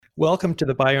Welcome to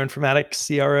the Bioinformatics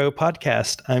CRO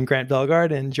podcast. I'm Grant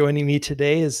Belgard, and joining me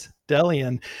today is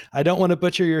Delian. I don't want to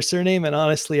butcher your surname, and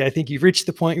honestly, I think you've reached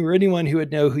the point where anyone who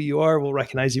would know who you are will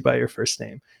recognize you by your first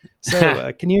name.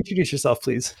 So can you introduce yourself,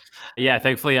 please? Yeah,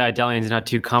 thankfully, Delian's not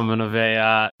too common of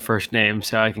a first name,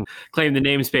 so I can claim the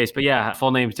namespace. But yeah,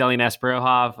 full name is Delian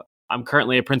Asparouhov. I'm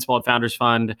currently a principal at Founders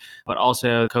Fund, but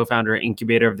also co-founder and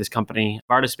incubator of this company,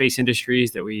 Varda Space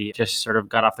Industries, that we just sort of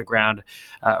got off the ground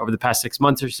over the past 6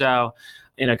 months or so.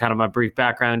 Kind of my brief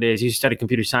background is you studied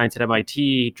computer science at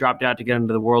MIT, dropped out to get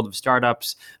into the world of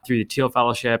startups through the Teal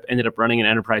Fellowship, ended up running an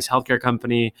enterprise healthcare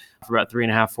company for about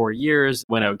 3.5, 4 years.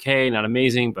 Went okay, not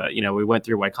amazing, but we went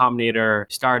through Y Combinator,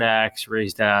 StartX,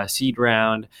 raised a seed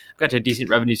round, got to a decent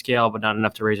revenue scale, but not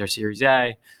enough to raise our Series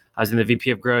A. I was in the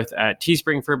VP of growth at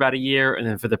Teespring for about a year. And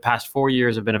then for the past 4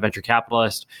 years, I've been a venture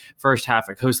capitalist. First half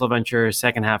at Coastal Ventures,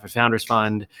 second half at Founders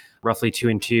Fund, roughly 2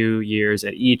 and 2 years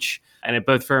at each. And at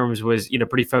both firms was,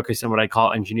 pretty focused on what I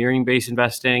call engineering-based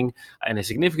investing. And a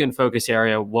significant focus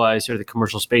area was sort of the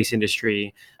commercial space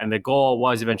industry. And the goal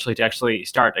was eventually to actually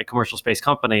start a commercial space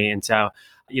company. And so,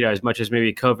 as much as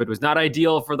maybe COVID was not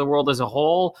ideal for the world as a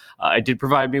whole, it did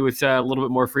provide me with a little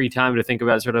bit more free time to think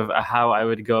about sort of how I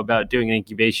would go about doing an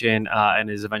incubation, and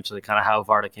is eventually kind of how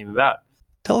Varda came about.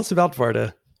 Tell us about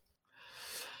Varda.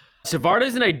 So Varda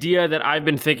is an idea that I've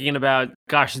been thinking about,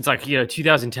 since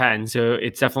 2010. So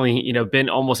it's definitely, been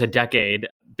almost a decade.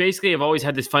 Basically, I've always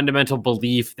had this fundamental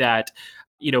belief that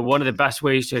one of the best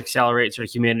ways to accelerate sort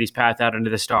of humanity's path out into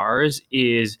the stars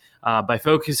is by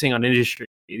focusing on industry.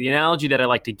 The analogy that I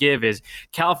like to give is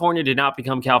California did not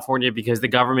become California because the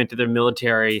government or the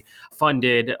military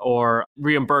funded or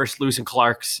reimbursed Lewis and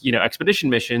Clark's, expedition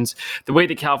missions. The way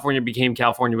that California became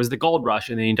California was the gold rush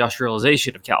and the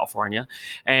industrialization of California.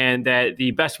 And that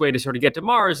the best way to sort of get to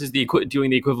Mars is doing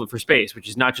the equivalent for space, which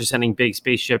is not just sending big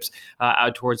spaceships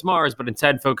out towards Mars, but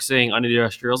instead focusing on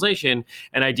industrialization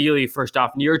and ideally first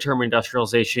off near-term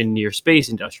industrialization, near space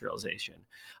industrialization.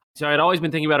 So I'd always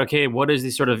been thinking about, okay, what is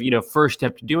the sort of, first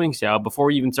step to doing so before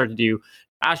we even start to do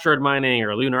asteroid mining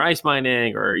or lunar ice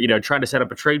mining or, trying to set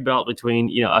up a trade belt between,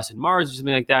 us and Mars or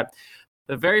something like that.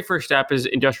 The very first step is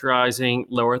industrializing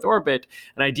low Earth orbit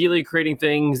and ideally creating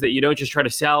things that you don't just try to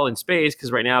sell in space,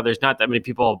 because right now there's not that many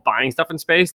people buying stuff in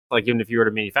space. Like even if you were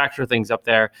to manufacture things up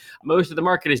there, most of the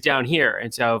market is down here.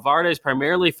 And so Varda is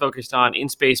primarily focused on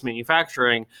in-space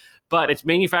manufacturing, but it's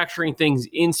manufacturing things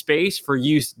in space for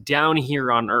use down here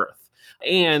on Earth.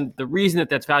 And the reason that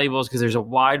that's valuable is because there's a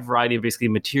wide variety of basically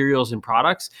materials and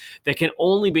products that can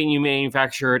only be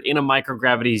manufactured in a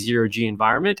microgravity zero-G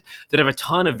environment that have a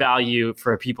ton of value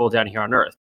for people down here on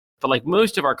Earth. But like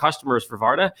most of our customers for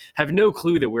Varda have no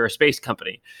clue that we're a space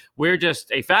company. We're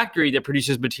just a factory that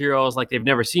produces materials like they've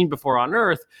never seen before on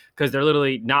Earth because they're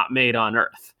literally not made on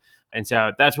Earth. And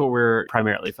so that's what we're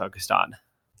primarily focused on.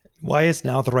 Why is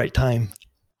now the right time?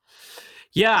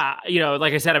 Yeah,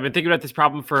 like I said, I've been thinking about this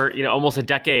problem for, almost a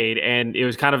decade, and it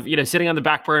was kind of, sitting on the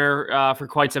back burner for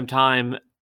quite some time.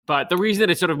 But the reason that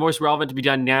it's sort of most relevant to be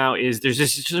done now is there's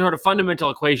this sort of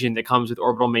fundamental equation that comes with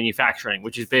orbital manufacturing,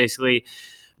 which is basically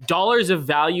dollars of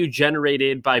value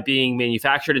generated by being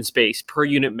manufactured in space per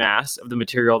unit mass of the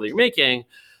material that you're making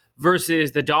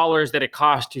versus the dollars that it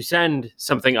costs to send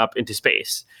something up into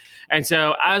space. And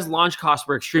so as launch costs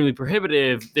were extremely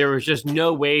prohibitive, there was just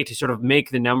no way to sort of make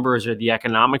the numbers or the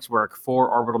economics work for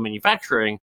orbital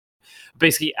manufacturing.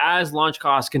 Basically, as launch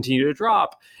costs continue to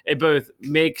drop, it both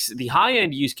makes the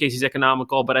high-end use cases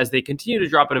economical, but as they continue to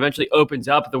drop, it eventually opens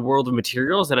up the world of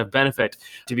materials that have benefit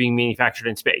to being manufactured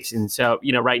in space. And so,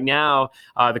 right now,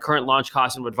 the current launch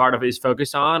costs and what Varda is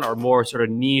focused on are more sort of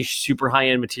niche, super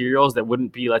high-end materials that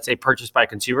wouldn't be, let's say, purchased by a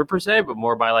consumer per se, but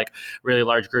more by like really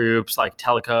large groups like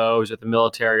telecos or the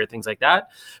military or things like that.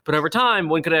 But over time,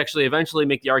 one could actually eventually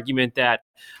make the argument that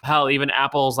hell, even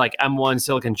Apple's like M1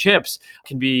 silicon chips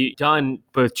can be done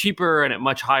both cheaper and at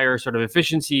much higher sort of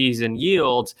efficiencies and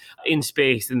yields in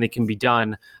space than they can be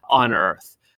done on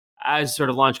Earth. As sort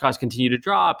of launch costs continue to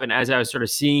drop, and as I was sort of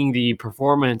seeing the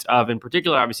performance of, in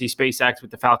particular, obviously SpaceX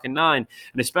with the Falcon 9,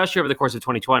 and especially over the course of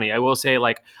 2020, I will say,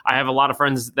 like, I have a lot of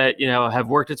friends that, have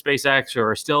worked at SpaceX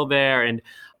or are still there, and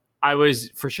I was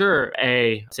for sure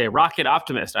a rocket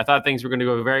optimist. I thought things were going to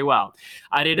go very well.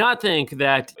 I did not think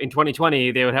that in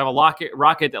 2020 they would have a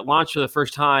rocket that launched for the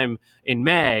first time in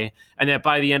May, and that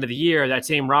by the end of the year, that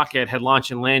same rocket had launched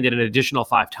and landed an additional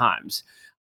 5 times.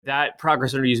 that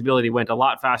progress under usability went a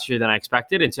lot faster than I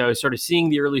expected. And so sort of seeing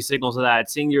the early signals of that,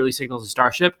 seeing the early signals of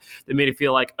Starship, that made it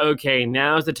feel like, okay,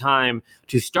 now's the time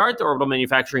to start the orbital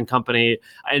manufacturing company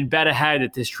and bet ahead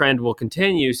that this trend will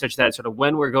continue, such that sort of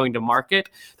when we're going to market,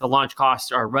 the launch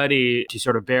costs are ready to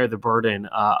sort of bear the burden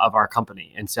of our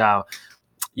company. And so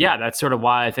yeah, that's sort of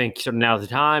why I think sort of now's the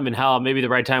time, and hell, maybe the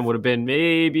right time would have been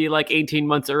maybe like 18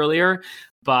 months earlier,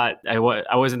 but I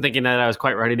wasn't thinking that I was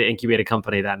quite ready to incubate a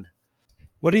company then.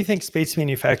 What do you think space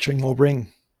manufacturing will bring?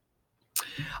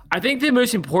 I think the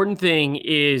most important thing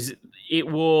is it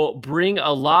will bring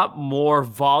a lot more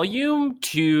volume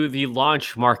to the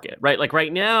launch market, right? Like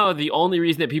right now, the only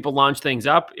reason that people launch things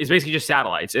up is basically just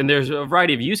satellites. And there's a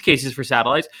variety of use cases for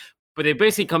satellites, but they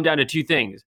basically come down to two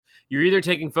things. You're either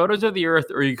taking photos of the Earth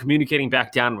or you're communicating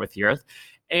back down with the Earth.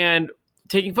 And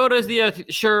taking photos of the Earth,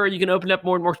 sure, you can open up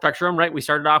more and more spectrum, right? We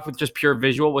started off with just pure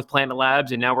visual with Planet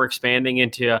Labs, and now we're expanding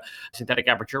into synthetic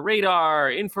aperture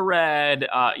radar, infrared,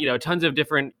 tons of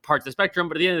different parts of the spectrum.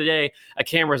 But at the end of the day, a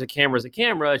camera is a camera is a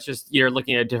camera. It's just you're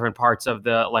looking at different parts of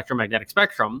the electromagnetic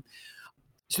spectrum.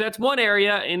 So that's one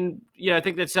area, and I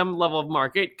think that's some level of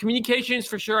market. Communications,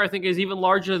 for sure, I think is even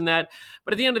larger than that.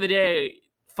 But at the end of the day,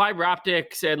 fiber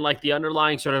optics and like the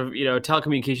underlying sort of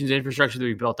telecommunications infrastructure that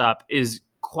we built up is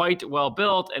quite well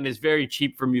built and is very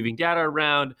cheap for moving data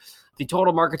around. The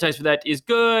total market size for that is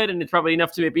good, and it's probably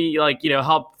enough to maybe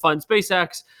help fund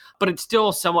SpaceX, but it's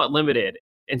still somewhat limited.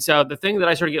 And so the thing that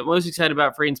I sort of get most excited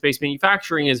about for in-space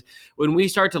manufacturing is when we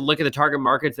start to look at the target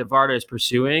markets that Varda is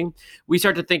pursuing, we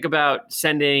start to think about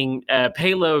sending a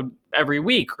payload every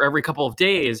week or every couple of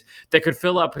days that could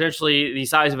fill up potentially the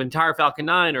size of an entire Falcon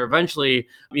 9 or eventually,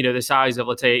 the size of,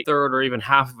 let's say, a third or even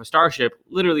half of a Starship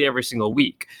literally every single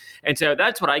week. And so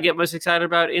that's what I get most excited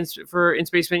about for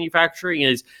in-space manufacturing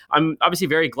is I'm obviously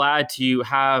very glad to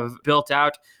have built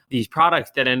out these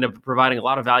products that end up providing a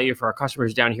lot of value for our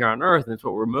customers down here on Earth. And that's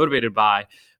what we're motivated by.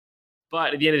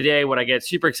 But at the end of the day, what I get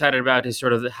super excited about is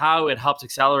sort of how it helps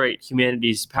accelerate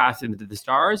humanity's path into the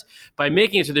stars by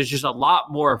making it so there's just a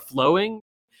lot more flowing.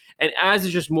 And as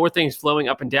there's just more things flowing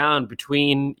up and down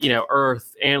between,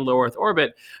 Earth and low Earth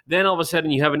orbit, then all of a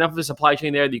sudden you have enough of a supply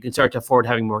chain there that you can start to afford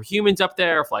having more humans up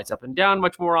there, flights up and down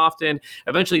much more often.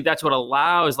 Eventually, that's what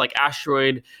allows like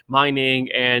asteroid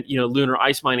mining and, lunar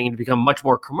ice mining to become much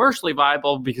more commercially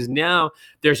viable because now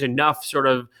there's enough sort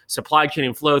of supply chain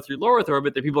and flow through low Earth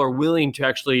orbit that people are willing to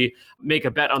actually make a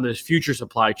bet on those future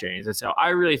supply chains. And so I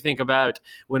really think about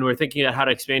when we're thinking about how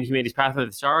to expand humanity's path into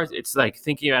the stars, it's like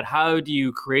thinking about how do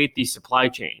you create these supply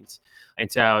chains.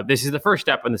 And so this is the first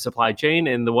step in the supply chain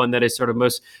and the one that is sort of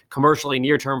most commercially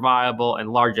near-term viable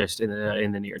and largest in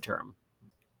the near term.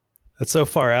 That's so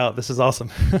far out. This is awesome.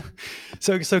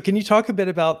 So can you talk a bit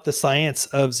about the science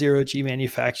of zero-G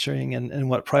manufacturing and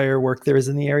what prior work there is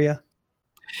in the area?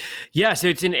 Yeah, so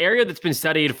it's an area that's been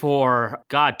studied for,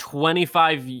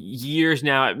 25 years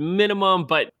now at minimum.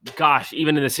 But gosh,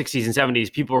 even in the 60s and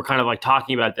 70s, people were kind of like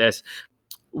talking about this.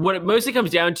 What it mostly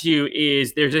comes down to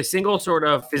is there's a single sort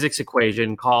of physics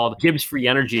equation called Gibbs free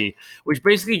energy, which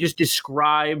basically just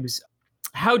describes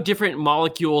how different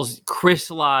molecules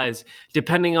crystallize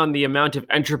depending on the amount of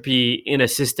entropy in a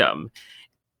system.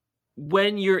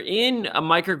 When you're in a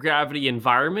microgravity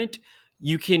environment,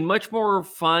 you can much more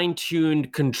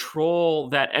fine-tuned control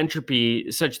that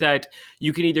entropy such that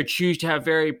you can either choose to have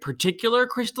very particular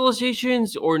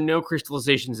crystallizations or no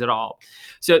crystallizations at all.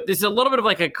 So this is a little bit of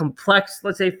like a complex,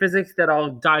 let's say, physics that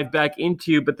I'll dive back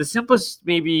into, but the simplest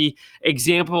maybe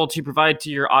example to provide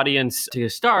to your audience to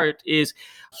start is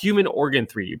human organ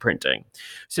 3D printing.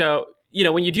 So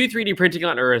when you do 3D printing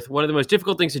on Earth, one of the most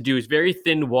difficult things to do is very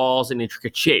thin walls and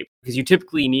intricate shape because you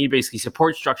typically need basically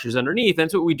support structures underneath.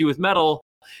 That's what we do with metal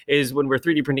is when we're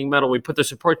 3D printing metal, we put the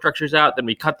support structures out, then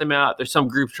we cut them out. There's some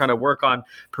groups trying to work on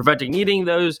preventing needing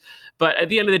those. But at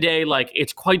the end of the day, like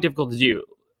it's quite difficult to do,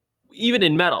 even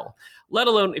in metal. Let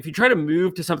alone if you try to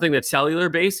move to something that's cellular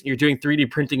based, you're doing 3D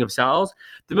printing of cells.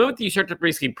 The moment that you start to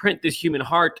basically print this human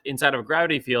heart inside of a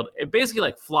gravity field, it basically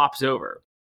like flops over.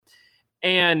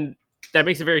 And that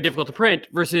makes it very difficult to print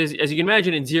versus, as you can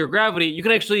imagine, in zero gravity, you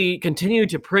can actually continue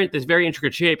to print this very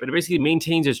intricate shape and it basically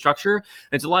maintains its structure. And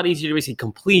it's a lot easier to basically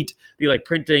complete the like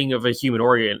printing of a human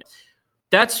organ.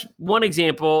 That's one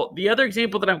example. The other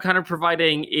example that I'm kind of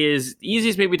providing is the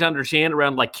easiest maybe to understand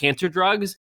around like cancer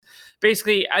drugs.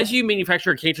 Basically, as you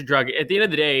manufacture a cancer drug, at the end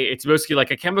of the day, it's mostly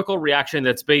like a chemical reaction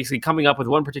that's basically coming up with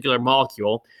one particular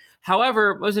molecule.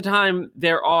 However, most of the time,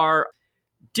 there are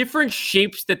different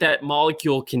shapes that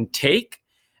molecule can take.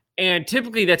 And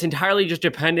typically that's entirely just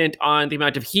dependent on the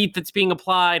amount of heat that's being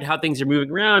applied, how things are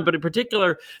moving around. But in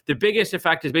particular, the biggest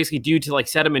effect is basically due to like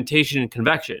sedimentation and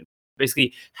convection.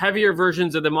 Basically, heavier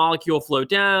versions of the molecule float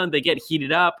down, they get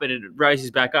heated up, and it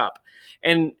rises back up.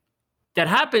 And that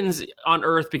happens on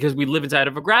Earth because we live inside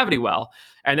of a gravity well.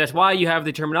 And that's why you have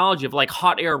the terminology of like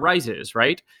hot air rises,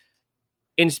 right?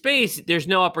 In space, there's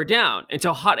no up or down. And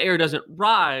so hot air doesn't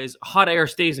rise, hot air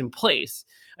stays in place.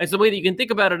 And so the way that you can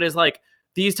think about it is like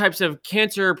these types of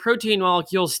cancer protein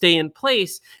molecules stay in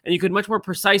place, and you could much more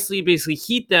precisely basically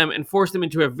heat them and force them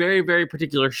into a very, very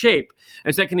particular shape.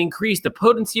 And so that can increase the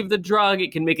potency of the drug.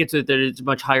 It can make it so that it's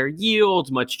much higher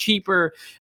yields, much cheaper.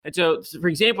 And so, for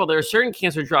example, there are certain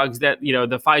cancer drugs that, the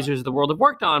Pfizers of the world have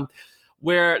worked on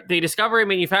where they discover a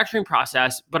manufacturing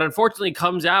process, but unfortunately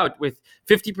comes out with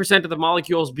 50% of the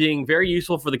molecules being very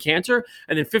useful for the cancer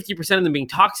and then 50% of them being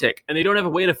toxic. And they don't have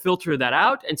a way to filter that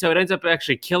out. And so it ends up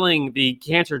actually killing the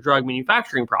cancer drug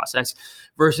manufacturing process.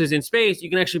 Versus in space, you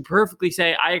can actually perfectly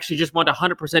say, I actually just want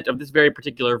 100% of this very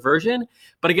particular version.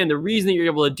 But again, the reason that you're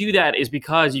able to do that is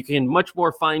because you can much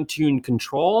more fine-tune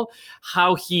control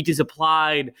how heat is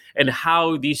applied and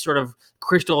how these sort of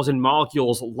crystals and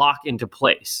molecules lock into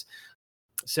place.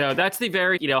 So that's the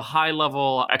very, high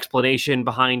level explanation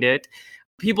behind it.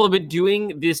 People have been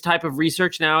doing this type of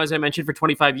research now, as I mentioned, for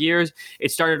 25 years.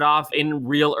 It started off in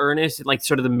real earnest in like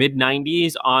sort of the mid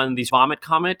 90s on the Vomit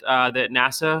Comet that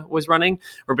NASA was running,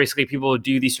 where basically people would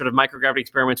do these sort of microgravity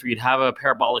experiments where you'd have a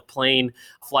parabolic plane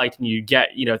flight and you'd get,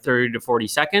 30 to 40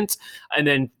 seconds. And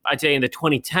then I'd say in the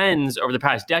 2010s, over the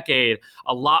past decade,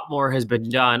 a lot more has been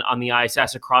done on the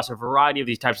ISS across a variety of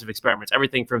these types of experiments.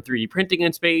 Everything from 3D printing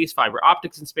in space, fiber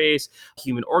optics in space,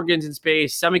 human organs in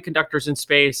space, semiconductors in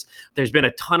space. There's been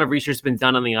a ton of research has been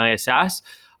done on the ISS,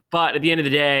 but at the end of the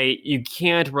day, you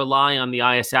can't rely on the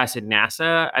ISS and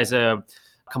NASA as a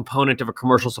component of a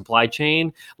commercial supply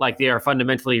chain. Like they are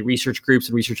fundamentally research groups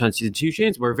and research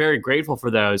institutions. We're very grateful for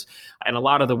those. And a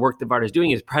lot of the work that Varda is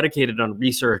doing is predicated on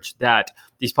research that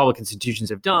these public institutions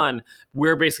have done.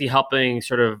 We're basically helping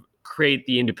sort of create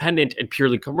the independent and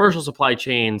purely commercial supply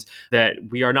chains that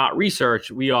we are not research.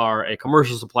 We are a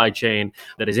commercial supply chain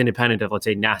that is independent of, let's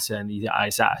say, NASA and the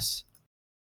ISS.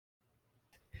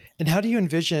 And how do you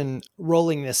envision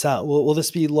rolling this out? Will this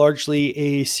be largely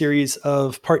a series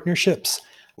of partnerships,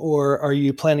 or are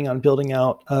you planning on building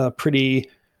out pretty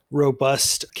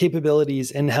robust capabilities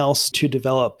in-house to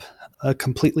develop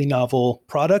completely novel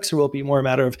products, or will it be more a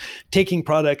matter of taking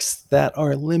products that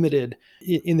are limited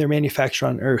in their manufacture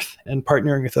on Earth and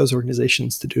partnering with those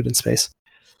organizations to do it in space?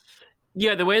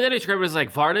 Yeah, the way that I describe it is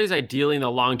like Varda is ideally in the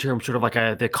long term sort of like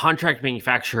the contract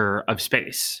manufacturer of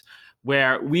space,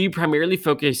 where we primarily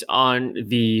focus on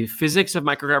the physics of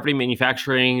microgravity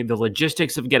manufacturing, the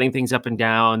logistics of getting things up and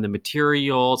down, the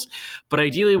materials. But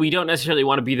ideally, we don't necessarily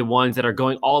want to be the ones that are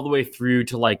going all the way through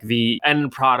to like the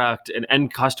end product and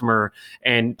end customer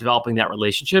and developing that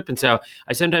relationship. And so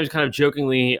I sometimes kind of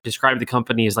jokingly describe the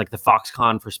company as like the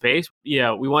Foxconn for space.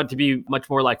 Yeah, we want to be much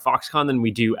more like Foxconn than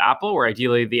we do Apple, where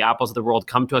ideally the Apples of the world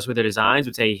come to us with their designs,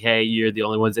 would say, hey, you're the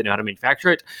only ones that know how to manufacture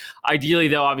it. Ideally,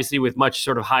 though, obviously with much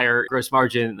sort of higher gross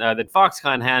margin than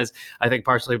Foxconn has, I think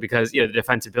partially because, the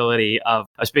defensibility of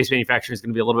space manufacturing is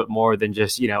going to be a little bit more than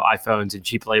just, iPhones and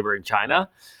cheap labor in China.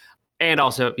 And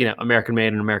also, American made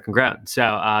and American grown. So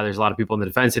there's a lot of people in the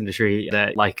defense industry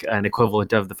that like an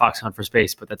equivalent of the Foxconn for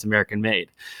space, but that's American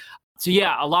made. So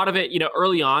yeah, a lot of it,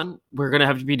 early on, we're going to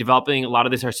have to be developing a lot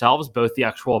of this ourselves, both the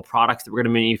actual products that we're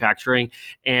going to be manufacturing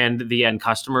and the end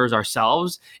customers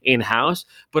ourselves in-house.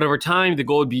 But over time, the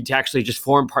goal would be to actually just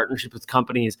form partnerships with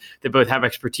companies that both have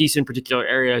expertise in particular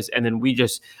areas, and then we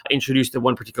just introduce the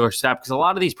one particular step. Because a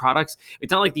lot of these products,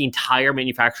 it's not like the entire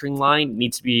manufacturing line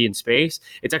needs to be in space.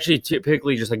 It's actually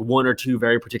typically just like one or two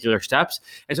very particular steps.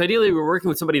 And so ideally, we're working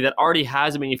with somebody that already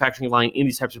has a manufacturing line in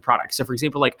these types of products. So for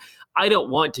example, like I don't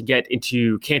want to get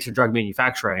into cancer drug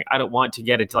manufacturing. I don't want to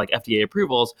get into like FDA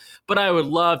approvals, but I would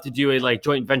love to do a like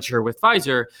joint venture with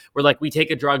Pfizer where like we take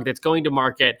a drug that's going to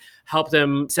market, help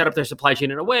them set up their supply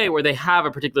chain in a way where they have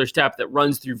a particular step that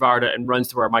runs through Varda and runs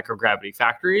through our microgravity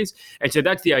factories. And so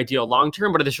that's the ideal long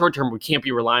term, but in the short term, we can't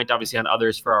be reliant obviously on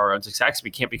others for our own success.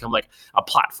 We can't become like a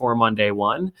platform on day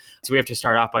one. So we have to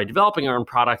start off by developing our own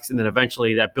products, and then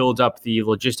eventually that builds up the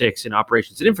logistics and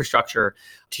operations and infrastructure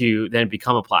to then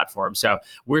become a platform. So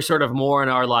we're sort of more in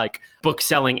our like book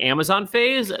selling Amazon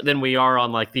phase than we are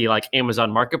on like the like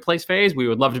Amazon marketplace phase. We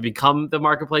would love to become the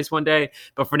marketplace one day,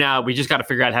 but for now we just got to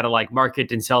figure out how to like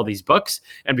market and sell these books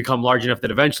and become large enough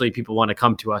that eventually people want to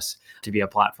come to us to be a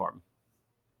platform.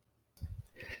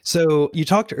 So you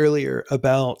talked earlier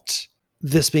about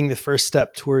this being the first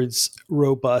step towards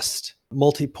robust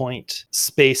multi-point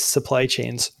space supply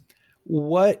chains.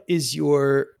 What is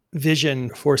your vision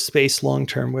for space long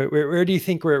term? Where do you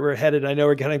think we're headed? I know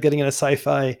we're kind of getting into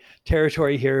sci-fi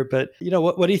territory here, but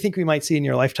what do you think we might see in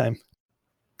your lifetime?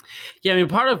 Yeah, I mean,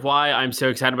 part of why I'm so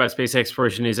excited about space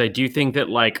exploration is I do think that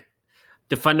like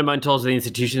the fundamentals of the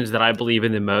institutions that I believe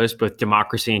in the most, both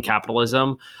democracy and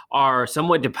capitalism, are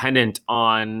somewhat dependent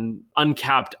on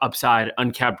uncapped upside,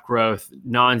 uncapped growth,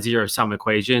 non-zero sum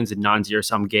equations, and non-zero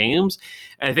sum games.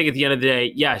 And I think at the end of the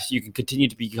day, yes, you can continue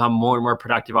to become more and more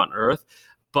productive on Earth,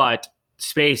 but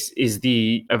space is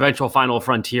the eventual final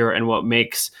frontier and what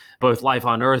makes both life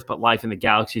on Earth, but life in the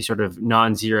galaxy sort of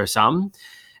non-zero sum.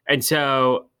 And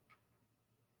so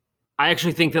I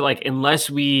actually think that like unless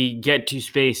we get to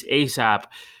space ASAP,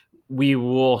 we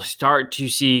will start to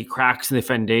see cracks in the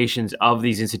foundations of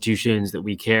these institutions that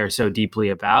we care so deeply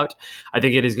about. I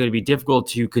think it is going to be difficult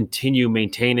to continue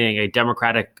maintaining a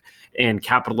democratic and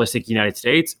capitalistic United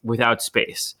States without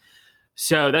space.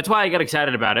 So that's why I get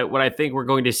excited about it. What I think we're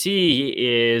going to see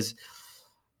is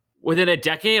within a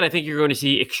decade, I think you're going to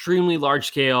see extremely large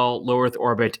scale low Earth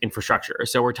orbit infrastructure.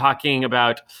 So we're talking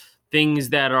about things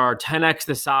that are 10x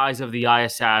the size of the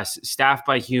ISS, staffed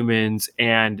by humans,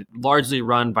 and largely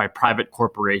run by private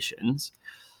corporations.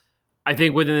 I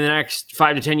think within the next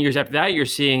 5 to 10 years after that, you're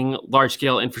seeing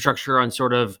large-scale infrastructure on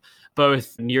sort of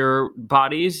both near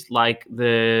bodies like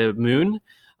the moon,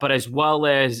 but as well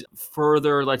as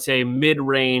further, let's say,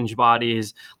 mid-range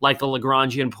bodies like the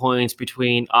Lagrangian points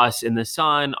between us and the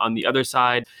sun on the other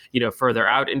side, further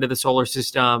out into the solar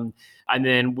system. And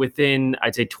then within,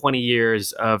 I'd say 20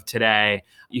 years of today,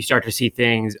 you start to see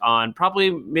things on probably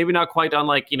maybe not quite on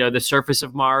like, the surface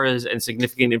of Mars and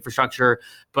significant infrastructure,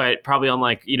 but probably on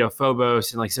like,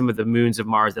 Phobos and like some of the moons of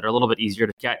Mars that are a little bit easier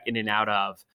to get in and out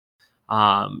of.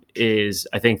 Is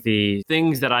I think the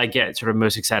things that I get sort of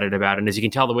most excited about. And as you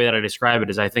can tell, the way that I describe it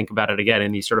is I think about it again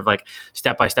in these sort of like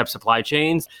step-by-step supply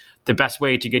chains. The best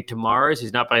way to get to Mars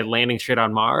is not by landing straight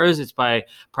on Mars. It's by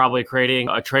probably creating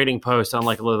a trading post on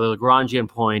like the Lagrangian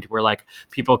point where like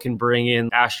people can bring in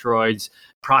asteroids,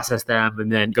 process them,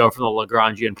 and then go from the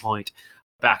Lagrangian point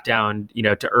back down,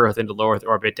 to Earth into low Earth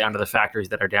orbit down to the factories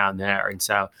that are down there. And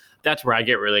so that's where I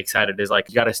get really excited is like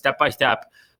you got to step-by-step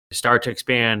start to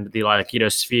expand the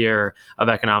sphere of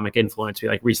economic influence. We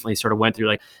like recently sort of went through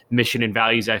like mission and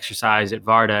values exercise at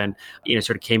Varda and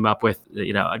sort of came up with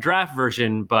a draft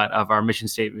version, but of our mission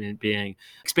statement being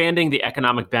expanding the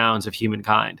economic bounds of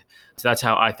humankind. So that's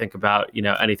how I think about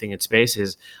anything in space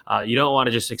is you don't want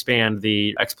to just expand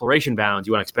the exploration bounds,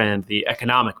 you want to expand the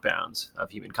economic bounds of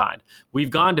humankind.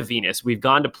 We've gone to Venus, we've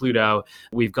gone to Pluto,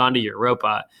 we've gone to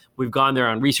Europa, we've gone there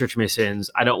on research missions.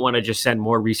 I don't want to just send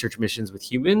more research missions with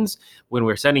humans. When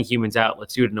we're sending humans out,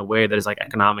 let's do it in a way that is like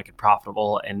economic and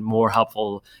profitable and more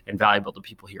helpful and valuable to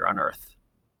people here on Earth.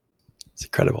 It's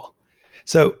incredible.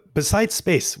 So besides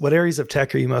space, what areas of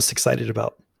tech are you most excited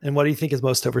about? And what do you think is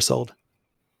most oversold?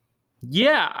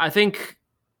 Yeah, I think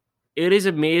it is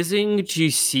amazing to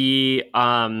see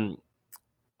a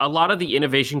lot of the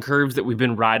innovation curves that we've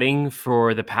been riding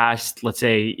for the past, let's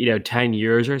say, 10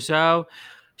 years or so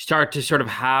start to sort of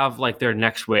have like their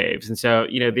next waves. And so,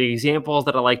 the examples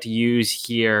that I like to use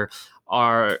here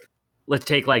are, let's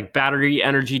take like battery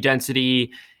energy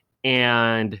density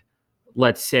and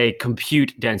let's say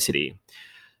compute density.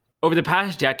 Over the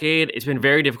past decade, it's been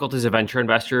very difficult as a venture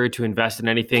investor to invest in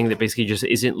anything that basically just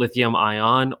isn't lithium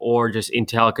ion or just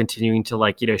Intel continuing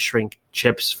to shrink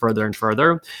chips further and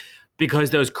further because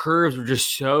those curves were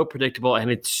just so predictable and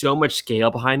it's so much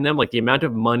scale behind them. Like the amount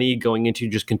of money going into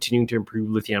just continuing to improve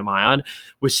lithium ion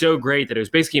was so great that it was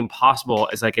basically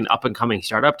impossible as like an up and coming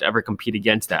startup to ever compete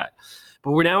against that.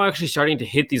 But we're now actually starting to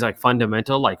hit these like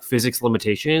fundamental like physics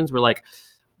limitations.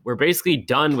 We're basically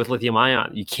done with lithium ion.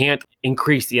 You can't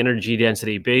increase the energy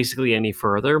density basically any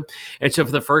further. And so for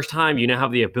the first time, you now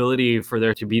have the ability for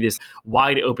there to be this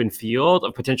wide open field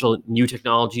of potential new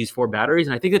technologies for batteries.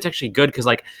 And I think that's actually good because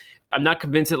I'm not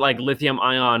convinced that lithium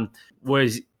ion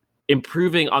was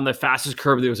improving on the fastest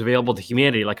curve that was available to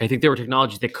humanity. I think there were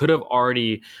technologies that could have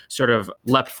already sort of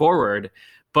leapt forward,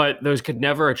 but those could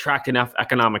never attract enough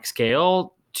economic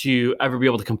scale to ever be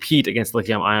able to compete against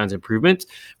lithium ion's improvements,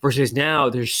 versus now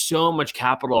there's so much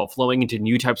capital flowing into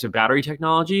new types of battery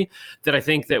technology that I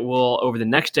think that will, over the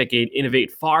next decade, innovate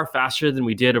far faster than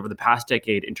we did over the past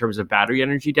decade in terms of battery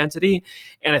energy density.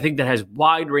 And I think that has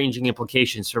wide-ranging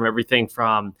implications from everything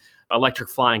from electric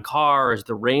flying cars,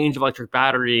 the range of electric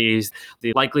batteries,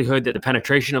 the likelihood that the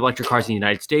penetration of electric cars in the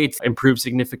United States improves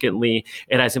significantly.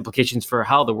 It has implications for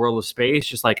how the world of space,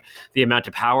 just like the amount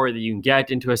of power that you can get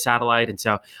into a satellite. And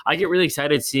so I get really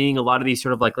excited seeing a lot of these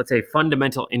sort of let's say,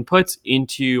 fundamental inputs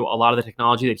into a lot of the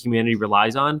technology that humanity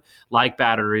relies on, like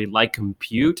battery, like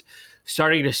compute,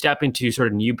 starting to step into sort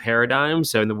of new paradigms.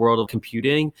 So in the world of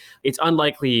computing, it's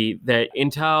unlikely that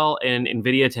Intel and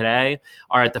NVIDIA today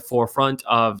are at the forefront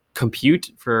of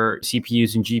compute for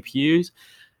CPUs and GPUs.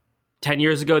 10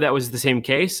 years ago, that was the same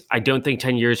case. I don't think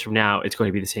 10 years from now, it's going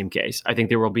to be the same case. I think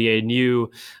there will be a new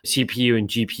CPU and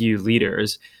GPU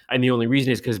leaders. And the only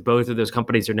reason is because both of those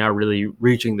companies are now really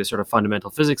reaching the sort of fundamental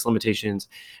physics limitations.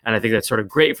 And I think that's sort of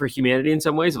great for humanity in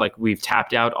some ways. Like we've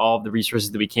tapped out all of the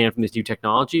resources that we can from this new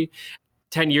technology.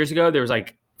 10 years ago, there was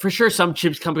like, for sure, some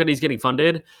chips companies getting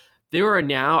funded. There are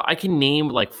now, I can name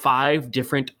like 5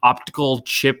 different optical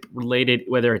chip related,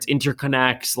 whether it's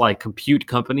interconnects, like compute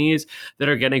companies that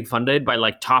are getting funded by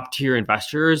like top tier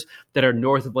investors that are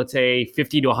north of, let's say,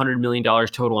 $50 to $100 million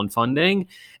total in funding.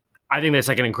 I think that's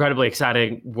like an incredibly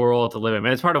exciting world to live in.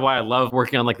 And it's part of why I love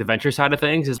working on like the venture side of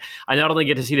things is I not only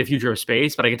get to see the future of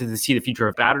space, but I get to see the future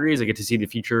of batteries. I get to see the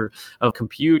future of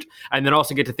compute, and then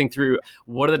also get to think through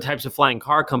what are the types of flying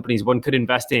car companies one could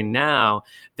invest in now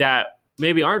that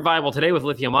maybe aren't viable today with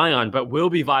lithium ion, but will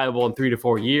be viable in 3 to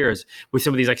 4 years with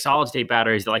some of these like solid state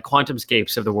batteries that like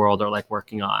QuantumScapes of the world are like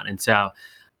working on. And so,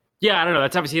 yeah, I don't know.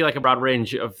 That's obviously like a broad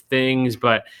range of things,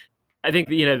 but I think,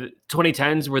 the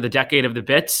 2010s were the decade of the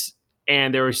bits.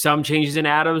 And there were some changes in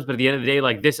atoms, but at the end of the day,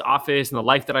 like this office and the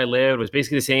life that I lived was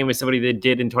basically the same as somebody that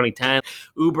did in 2010.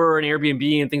 Uber and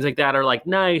Airbnb and things like that are like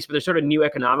nice, but they're sort of new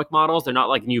economic models. They're not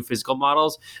like new physical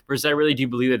models. Versus I really do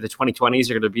believe that the 2020s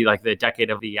are going to be like the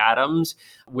decade of the atoms,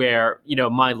 where,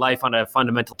 my life on a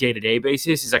fundamental day-to-day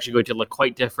basis is actually going to look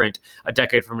quite different a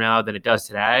decade from now than it does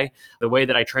today. The way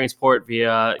that I transport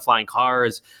via flying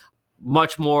cars,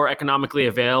 much more economically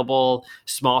available,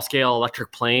 small scale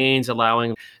electric planes,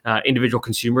 allowing individual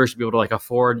consumers to be able to like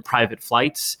afford private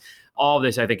flights. All of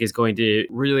this, I think, is going to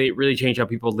really, really change how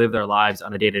people live their lives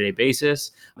on a day-to-day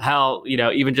basis. How,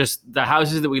 even just the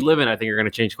houses that we live in, I think are going to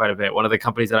change quite a bit. One of the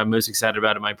companies that I'm most excited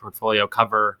about in my portfolio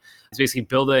cover is basically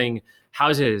building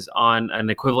houses on an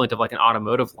equivalent of like an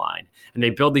automotive line. And they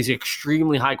build these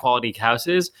extremely high quality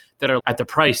houses that are at the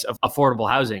price of affordable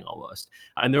housing almost.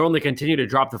 And they're only continue to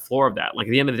drop the floor of that. Like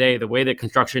at the end of the day, the way that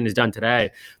construction is done today,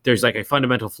 there's like a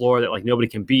fundamental floor that like nobody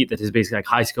can beat that is basically like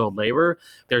high skilled labor.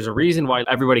 There's a reason why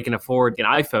everybody can afford an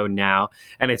iPhone now.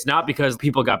 And it's not because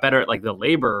people got better at like the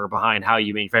labor behind how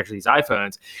you manufacture these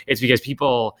iPhones. It's because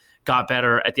people got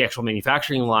better at the actual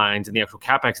manufacturing lines and the actual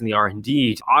CapEx and the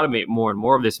R&D to automate more and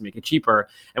more of this and make it cheaper.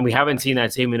 And we haven't seen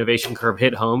that same innovation curve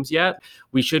hit homes yet.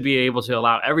 We should be able to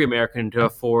allow every American to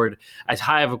afford as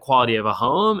high of a quality of a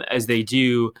home as they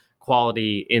do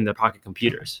quality in the pocket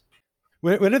computers.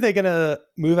 When are they going to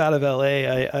move out of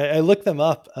LA? I looked them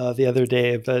up the other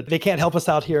day, but they can't help us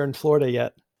out here in Florida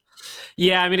yet.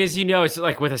 Yeah, I mean, as you know, it's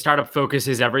like with a startup, focus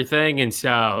is everything. And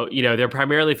so, they're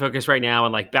primarily focused right now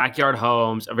on like backyard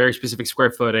homes, a very specific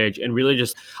square footage, and really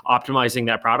just optimizing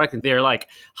that product. And they're like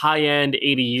high-end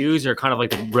ADUs are kind of like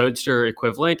the Roadster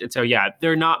equivalent. And so, yeah,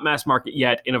 they're not mass market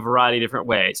yet in a variety of different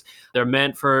ways. They're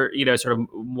meant for, sort of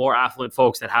more affluent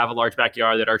folks that have a large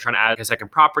backyard that are trying to add a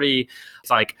second property. It's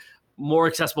like more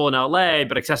accessible in LA,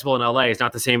 but accessible in LA is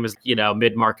not the same as,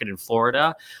 mid-market in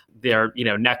Florida. They're,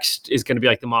 next is going to be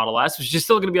like the Model S, which is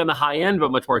still going to be on the high end,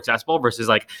 but much more accessible versus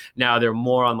like now they're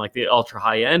more on like the ultra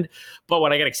high end. But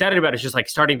what I get excited about is just like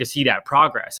starting to see that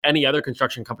progress. Any other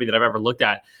construction company that I've ever looked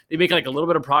at, they make like a little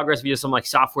bit of progress via some like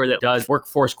software that does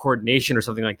workforce coordination or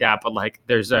something like that. But like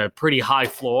there's a pretty high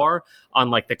floor on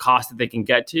like the cost that they can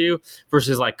get to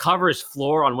versus like Cover's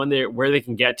floor on where they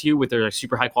can get to with their like,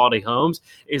 super high quality homes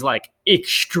is like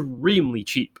extremely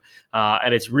cheap.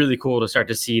 And it's really cool to start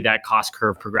to see that cost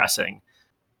curve progressing.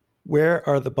 Where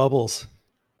are the bubbles?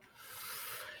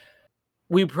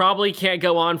 We probably can't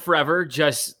go on forever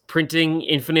just printing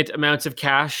infinite amounts of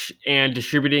cash and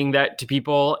distributing that to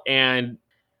people. And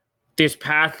this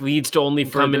path leads to only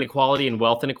income inequality and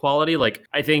wealth inequality. Like,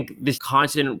 I think this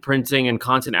constant printing and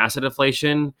constant asset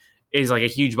inflation is like a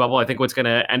huge bubble. I think what's going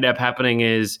to end up happening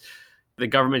is the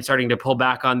government starting to pull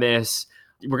back on this.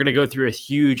 We're going to go through a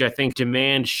huge, I think,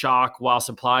 demand shock while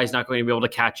supply is not going to be able to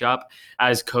catch up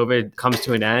as COVID comes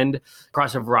to an end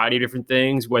across a variety of different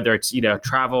things, whether it's,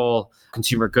 travel,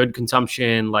 consumer good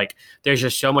consumption. Like there's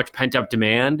just so much pent up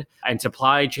demand and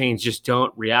supply chains just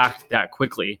don't react that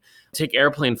quickly. Take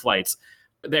airplane flights.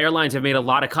 The airlines have made a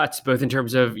lot of cuts, both in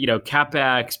terms of,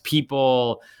 CapEx,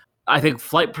 people. I think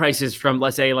flight prices from,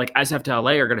 let's say, like SF to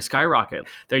LA are going to skyrocket.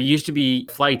 There used to be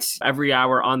flights every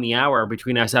hour on the hour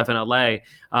between SF and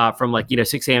LA from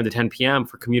 6 a.m. to 10 p.m.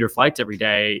 for commuter flights every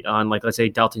day on let's say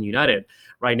Delta and United.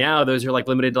 Right now, those are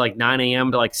limited to 9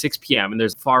 a.m. to 6 p.m. and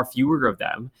there's far fewer of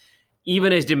them.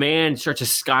 even as demand starts to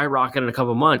skyrocket in a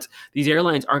couple of months, these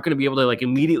airlines aren't going to be able to like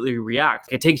immediately react.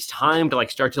 It takes time to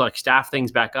like start to like staff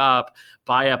things back up,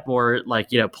 buy up more like,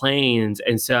 planes.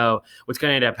 And so what's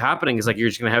going to end up happening is like, you're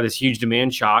just going to have this huge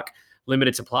demand shock,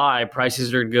 limited supply,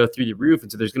 prices are going to go through the roof.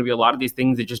 And so there's going to be a lot of these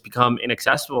things that just become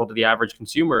inaccessible to the average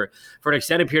consumer for an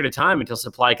extended period of time until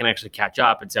supply can actually catch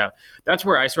up. And so that's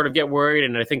where I sort of get worried.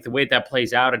 And I think the way that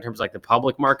plays out in terms of like the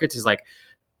public markets is like,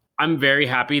 I'm very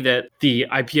happy that the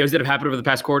IPOs that have happened over the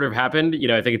past quarter have happened.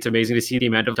 I think it's amazing to see the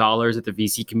amount of dollars that the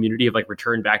VC community have like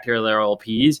returned back to their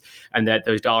LPs, and that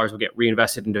those dollars will get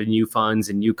reinvested into new funds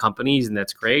and new companies. And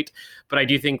that's great. But I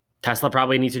do think Tesla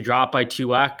probably needs to drop by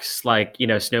 2x. Like,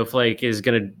 Snowflake is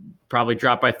going to probably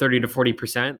drop by 30 to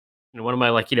 40%. And one of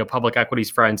my public equities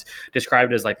friends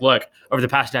described it as like, look, over the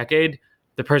past decade,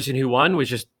 the person who won was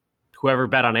just whoever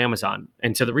bet on Amazon.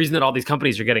 And so the reason that all these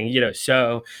companies are getting,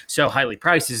 so highly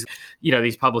priced is,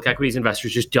 these public equities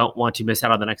investors just don't want to miss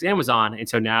out on the next Amazon. And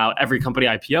so now every company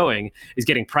IPOing is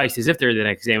getting priced as if they're the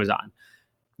next Amazon.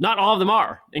 Not all of them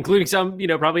are, including some,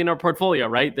 probably in our portfolio,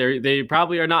 right? They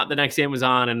probably are not the next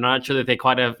Amazon, and I'm not sure that they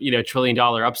quite have, $1 trillion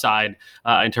upside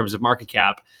in terms of market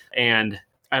cap. And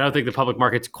I don't think the public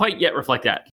markets quite yet reflect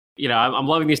that. I'm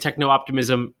loving this techno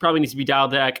optimism, probably needs to be dialed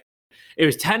back. It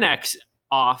was 10x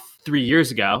off 3 years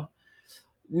ago.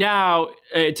 Now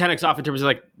 10x off in terms of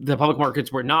like the public markets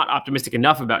were not optimistic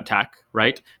enough about tech,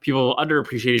 right? People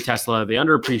underappreciated Tesla. They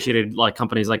underappreciated like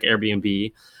companies like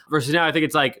Airbnb, versus now I think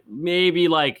it's like maybe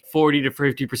like 40 to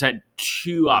 50%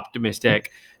 too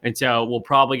optimistic. And so we'll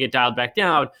probably get dialed back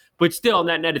down, but still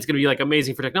net it's going to be like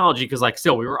amazing for technology. Cause like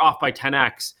still we were off by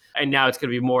 10x and now it's going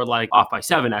to be more like off by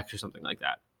 7x or something like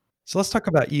that. So let's talk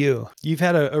about you. You've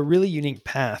had a really unique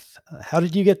path. How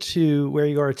did you get to where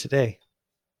you are today?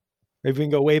 Maybe we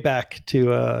can go way back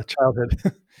to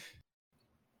childhood.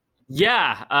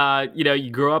 Yeah. You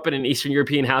grew up in an Eastern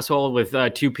European household with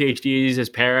 2 PhDs as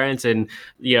parents and,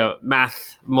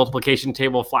 math multiplication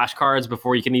table flashcards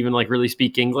before you can even like really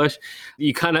speak English.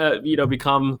 You kind of,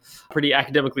 become pretty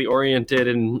academically oriented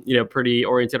and, pretty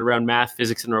oriented around math,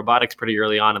 physics, and robotics pretty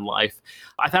early on in life.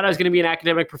 I thought I was going to be an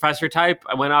academic professor type.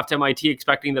 I went off to MIT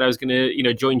expecting that I was going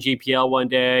to, join JPL one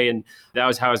day. And that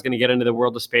was how I was going to get into the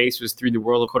world of space, was through the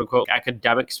world of quote unquote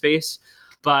academic space.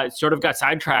 But sort of got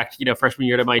sidetracked, freshman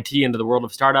year at MIT into the world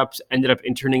of startups, ended up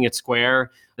interning at Square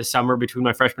the summer between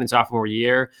my freshman and sophomore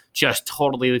year, just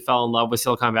totally fell in love with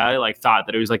Silicon Valley, like thought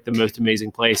that it was like the most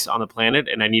amazing place on the planet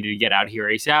and I needed to get out here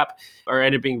ASAP, or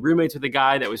ended up being roommates with a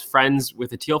guy that was friends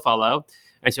with a Thiel fellow.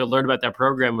 And so I learned about that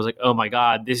program, was like, oh my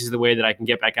God, this is the way that I can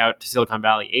get back out to Silicon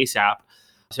Valley ASAP.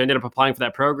 So I ended up applying for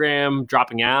that program,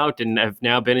 dropping out, and I've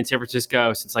now been in San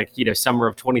Francisco since summer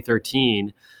of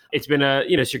 2013. It's been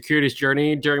a circuitous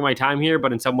journey during my time here,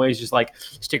 but in some ways just like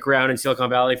stick around in Silicon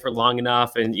Valley for long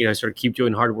enough and sort of keep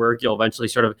doing hard work. You'll eventually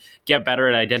sort of get better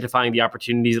at identifying the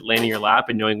opportunities that land in your lap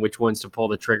and knowing which ones to pull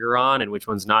the trigger on and which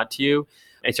ones not to,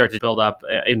 and start to build up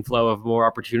an inflow of more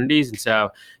opportunities. And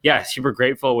so, yeah, super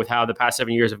grateful with how the past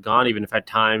 7 years have gone, even if at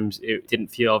times it didn't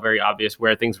feel very obvious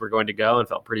where things were going to go and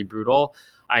felt pretty brutal.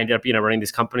 I ended up, running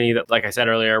this company that, like I said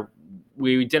earlier,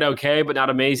 we did okay, but not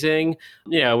amazing.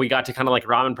 We got to kind of like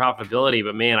ramen profitability,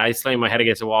 but man, I slammed my head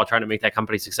against the wall trying to make that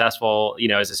company successful,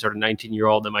 as a sort of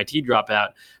 19-year-old MIT dropout.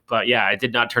 But yeah, it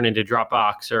did not turn into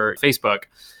Dropbox or Facebook,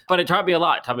 but it taught me a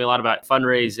lot. It taught me a lot about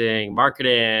fundraising,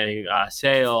 marketing,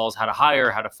 sales, how to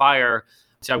hire, how to fire.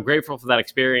 So I'm grateful for that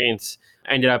experience.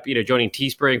 I ended up, joining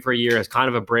Teespring for a year as kind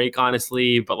of a break,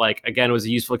 honestly. But again, it was a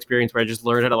useful experience where I just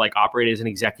learned how to operate as an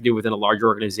executive within a larger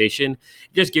organization.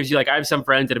 It just gives you I have some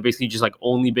friends that have basically just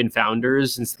only been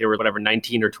founders since they were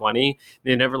 19 or 20.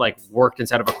 They never worked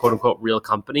inside of a quote unquote real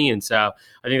company. And so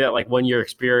I think that 1 year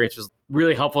experience was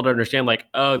really helpful to understand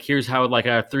oh, here's how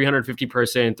a 350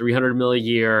 person, 300 million a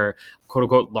year, quote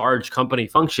unquote large company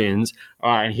functions.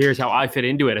 And here's how I fit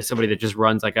into it as somebody that just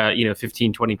runs a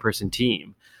 15, 20 person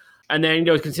team. And then,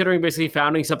 considering basically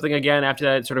founding something again after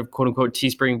that sort of quote unquote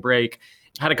Teespring break,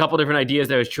 had a couple different ideas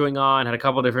that I was chewing on, had a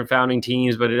couple different founding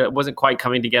teams, but it wasn't quite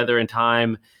coming together in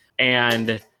time.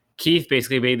 And Keith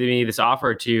basically made me this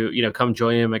offer to, come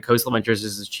join him at Coastal Ventures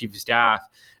as his chief of staff.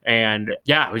 And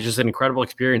yeah, it was just an incredible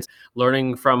experience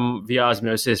learning from via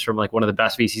osmosis from one of the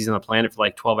best VCs on the planet for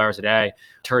 12 hours a day.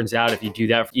 Turns out if you do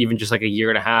that for even just a year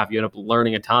and a half, you end up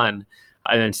learning a ton.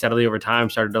 And then steadily over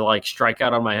time started to strike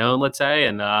out on my own, let's say,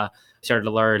 and started to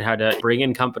learn how to bring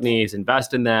in companies,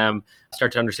 invest in them,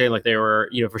 start to understand they were,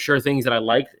 for sure things that I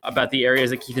liked about the areas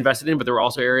that Keith invested in, but there were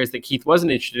also areas that Keith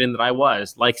wasn't interested in that I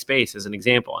was, like space as an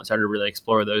example, and started to really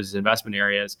explore those as investment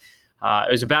areas.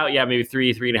 It was about, maybe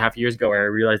 3.5 years ago where I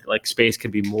realized space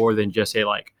could be more than just a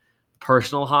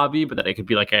personal hobby, but that it could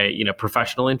be like a,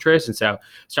 professional interest. And so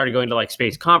started going to like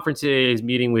space conferences,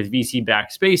 meeting with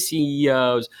VC-backed space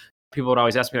CEOs. People would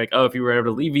always ask me like, oh, if you were able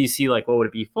to leave VC, like what would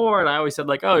it be for? And I always said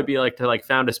like, oh, it'd be like to like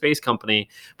found a space company.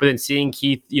 But then seeing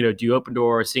Keith, do Open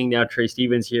Door, seeing now Trey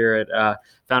Stevens here at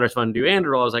Founders Fund do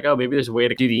Anduril, I was like, oh, maybe there's a way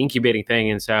to do the incubating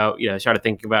thing. And so, I started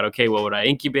thinking about, okay, what would I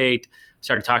incubate?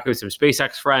 Started talking with some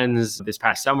SpaceX friends this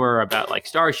past summer about like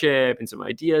Starship and some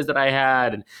ideas that I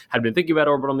had and had been thinking about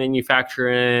orbital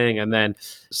manufacturing, and then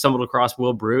stumbled across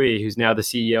Will Brewy, who's now the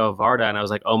CEO of Varda. And I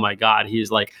was like, oh my God, he's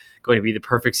like going to be the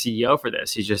perfect CEO for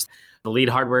this. He's just the lead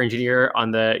hardware engineer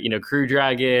on the, Crew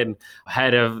Dragon,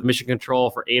 head of mission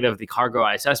control for 8 of the cargo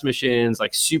ISS missions,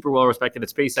 like super well respected at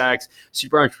SpaceX,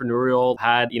 super entrepreneurial,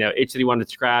 had, itch that he wanted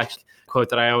scratched. Quote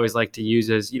that I always like to use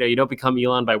is, you don't become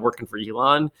Elon by working for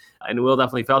Elon. And Will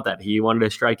definitely felt that. He wanted to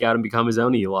strike out and become his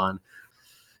own Elon.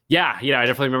 Yeah, I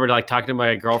definitely remember like talking to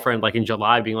my girlfriend like in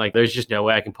July, being like, there's just no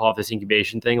way I can pull off this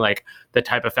incubation thing. Like the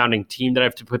type of founding team that I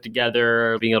have to put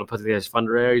together, being able to put together this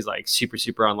fundraiser is like super,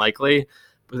 super unlikely.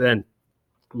 But then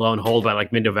lo and behold, by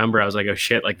like mid-November, I was like, oh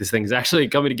shit, like this thing's actually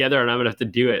coming together and I'm gonna have to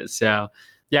do it. So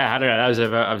yeah, I don't know. That was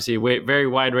obviously a very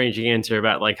wide-ranging answer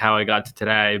about like how I got to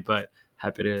today, but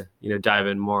happy to, dive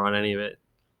in more on any of it.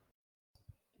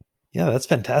 Yeah, that's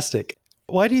fantastic.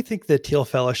 Why do you think the Teal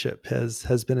Fellowship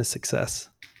has been a success?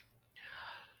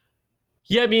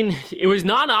 Yeah, I mean, it was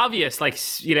not obvious. Like,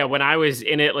 when I was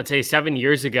in it, let's say 7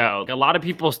 years ago, a lot of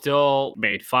people still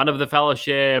made fun of the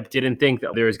fellowship, didn't think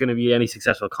that there was going to be any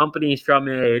successful companies from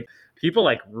it. People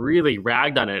like really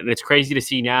ragged on it. And it's crazy to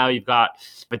see now. You've got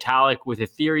Vitalik with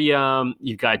Ethereum.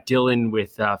 You've got Dylan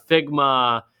with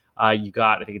Figma. You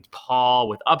got, I think it's Paul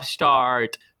with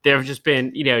Upstart. There have just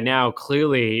been, now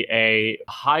clearly a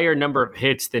higher number of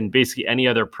hits than basically any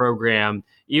other program,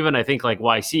 even I think like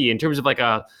YC in terms of like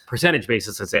a percentage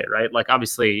basis, let's say, right? Like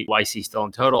obviously YC still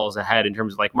in total is ahead in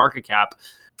terms of like market cap,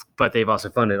 but they've also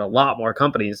funded a lot more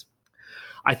companies.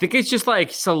 I think it's just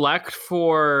like select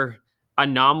for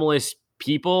anomalous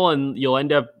people and you'll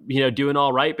end up, doing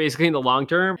all right basically in the long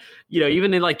term.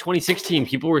 Even in like 2016,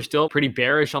 people were still pretty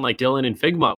bearish on like Dylan and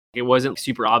Figma. It wasn't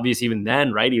super obvious even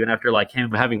then, right? Even after like him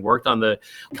having worked on the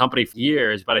company for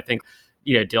years. But I think,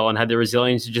 Dylan had the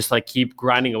resilience to just like keep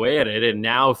grinding away at it. And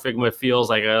now Figma feels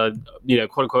like a,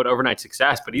 quote unquote overnight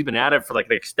success, but he's been at it for like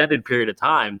an extended period of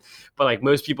time. But like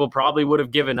most people probably would have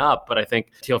given up. But I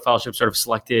think Teal Fellowship sort of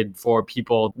selected for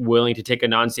people willing to take a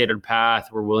non-standard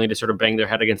path, were willing to sort of bang their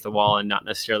head against the wall and not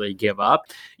necessarily give up.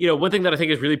 One thing that I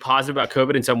think is really positive about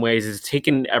COVID in some ways is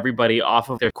taking everybody off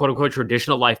of their quote unquote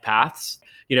traditional life paths.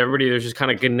 Everybody there's just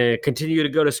kind of going to continue to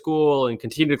go to school and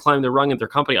continue to climb the rung at their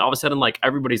company. All of a sudden, like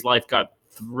everybody's life got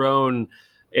thrown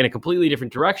in a completely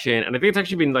different direction. And I think it's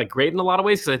actually been like great in a lot of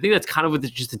ways, because I think that's kind of what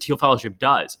just the Teal Fellowship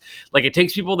does. Like it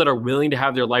takes people that are willing to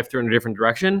have their life thrown in a different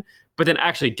direction, but then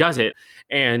actually does it,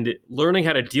 and learning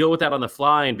how to deal with that on the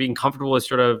fly and being comfortable with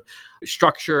sort of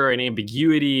structure and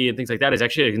ambiguity and things like that is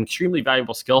actually an extremely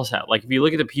valuable skill set. Like if you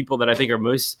look at the people that I think are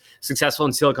most successful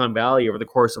in Silicon Valley over the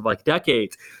course of like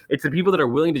decades, it's the people that are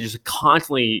willing to just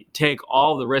constantly take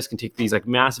all the risk and take these like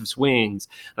massive swings.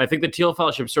 And I think the Teal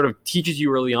Fellowship sort of teaches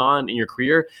you early on in your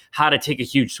career how to take a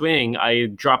huge swing,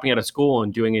 dropping out of school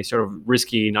and doing a sort of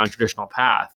risky, non-traditional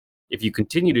path. If you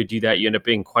continue to do that, you end up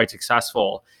being quite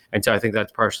successful. And so I think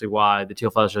that's partially why the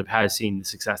Teal Fellowship has seen the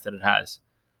success that it has.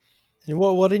 And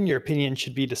what, in your opinion,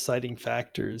 should be deciding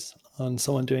factors on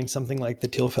someone doing something like the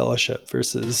Teal Fellowship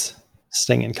versus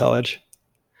staying in college?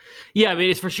 Yeah, I mean,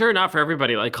 it's for sure not for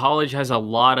everybody. Like college has a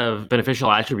lot of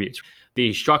beneficial attributes.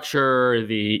 The structure,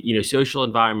 the social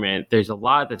environment, there's a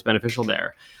lot that's beneficial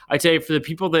there. I'd say for the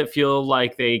people that feel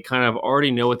like they kind of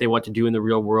already know what they want to do in the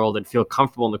real world and feel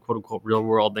comfortable in the quote unquote real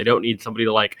world, they don't need somebody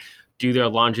to like do their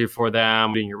laundry for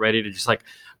them and you're ready to just like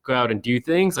go out and do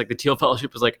things. Like the Teal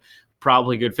Fellowship is like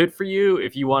probably a good fit for you.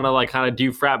 If you want to like kind of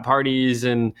do frat parties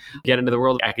and get into the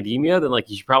world of academia, then like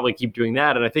you should probably keep doing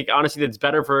that. And I think honestly, that's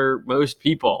better for most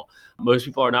people. Most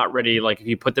people are not ready. Like if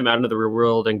you put them out into the real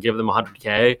world and give them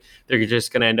 100K, they're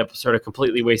just going to end up sort of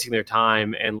completely wasting their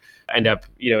time and end up,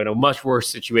 in a much worse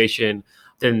situation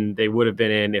than they would have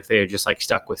been in if they had just like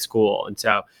stuck with school. And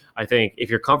so I think if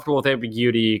you're comfortable with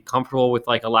ambiguity, comfortable with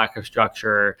like a lack of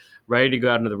structure, ready to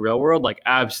go out into the real world, like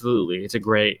absolutely, it's a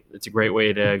great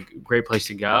great place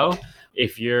to go.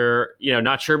 If you're,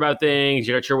 not sure about things,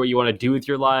 you're not sure what you want to do with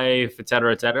your life, et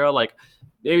cetera, like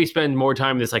maybe spend more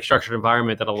time in this like structured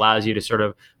environment that allows you to sort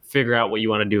of figure out what you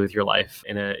want to do with your life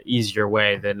in an easier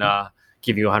way than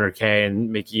give you 100K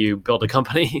and make you build a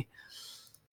company.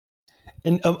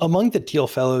 And among the Teal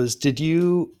Fellows, did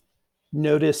you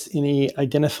notice any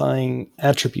identifying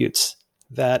attributes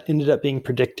that ended up being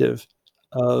predictive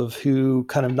of who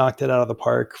kind of knocked it out of the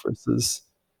park versus,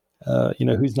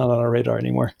 who's not on our radar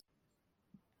anymore?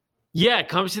 Yeah, it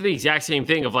comes to the exact same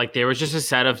thing of like there was just a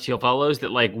set of teal fellows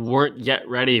that like weren't yet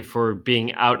ready for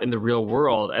being out in the real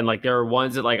world. And like there are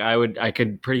ones that like I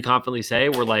could pretty confidently say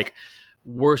were like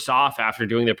worse off after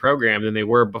doing the program than they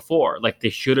were before. Like they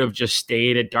should have just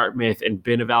stayed at Dartmouth and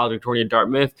been a valedictorian at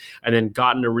Dartmouth and then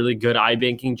gotten a really good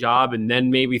iBanking job and then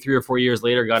maybe 3 or 4 years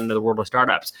later got into the world of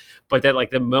startups. But then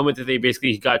like the moment that they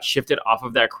basically got shifted off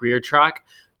of that career track,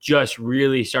 just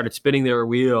really started spinning their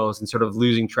wheels and sort of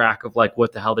losing track of like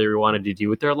what the hell they wanted to do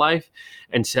with their life.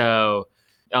 And so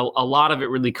a lot of it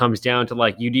really comes down to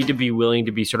like you need to be willing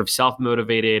to be sort of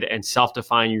self-motivated and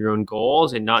self-define your own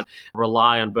goals and not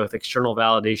rely on both external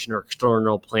validation or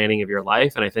external planning of your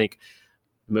life. And I think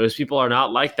most people are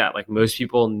not like that. Like most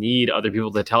people need other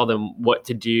people to tell them what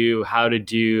to do, how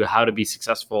to be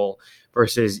successful,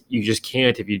 versus you just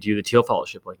can't if you do the Teal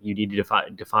Fellowship. Like you need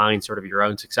to define sort of your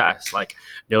own success. Like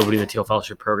nobody in the Teal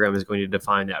Fellowship program is going to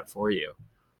define that for you.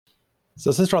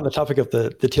 So since we're on the topic of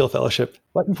the Teal Fellowship,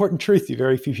 what important truth do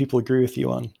very few people agree with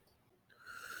you on?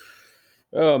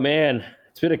 Oh man,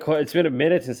 it's been a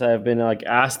minute since I've been like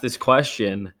asked this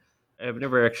question. I've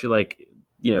never actually like,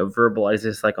 verbalized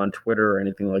this like on Twitter or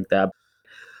anything like that.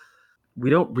 We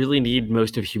don't really need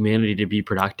most of humanity to be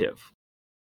productive.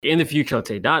 In the future, let's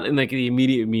say, not in like the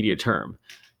immediate term,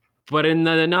 but in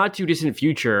the not too distant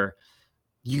future,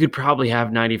 you could probably have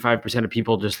 95% of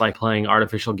people just like playing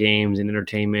artificial games and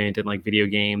entertainment and like video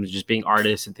games, just being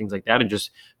artists and things like that, and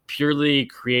just purely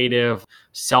creative,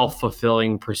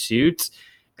 self-fulfilling pursuits.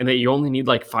 And that you only need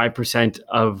like 5%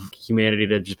 of humanity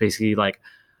to just basically like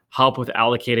help with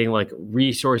allocating like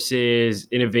resources,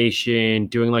 innovation,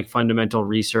 doing like fundamental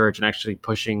research and actually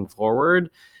pushing forward.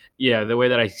 Yeah, the way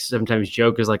that I sometimes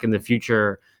joke is like in the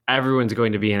future, everyone's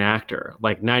going to be an actor.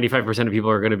 Like 95% of people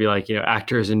are going to be like,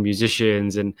 actors and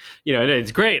musicians. And, and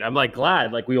it's great. I'm like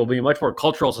glad like we will be a much more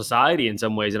cultural society in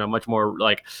some ways and a much more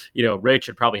like, rich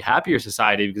and probably happier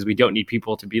society because we don't need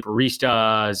people to be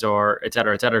baristas or et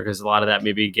cetera, because a lot of that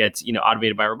maybe gets,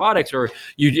 automated by robotics. Or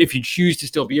if you choose to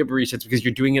still be a barista, it's because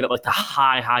you're doing it at like the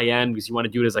high end because you want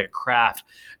to do it as like a craft,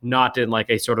 not in like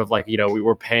a sort of like, we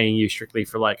were paying you strictly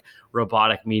for like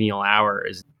robotic menial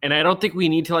hours. And I don't think we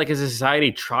need to like as a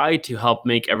society try to help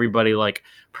make everybody like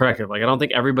productive. Like I don't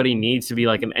think everybody needs to be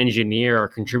like an engineer or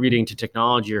contributing to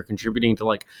technology or contributing to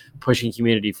like pushing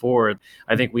humanity forward.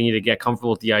 I think we need to get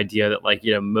comfortable with the idea that like,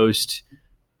 most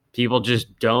people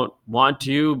just don't want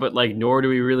to, but like nor do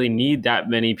we really need that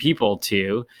many people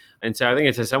to. And so I think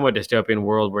it's a somewhat dystopian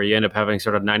world where you end up having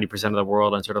sort of 90% of the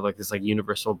world on sort of like this like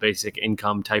universal basic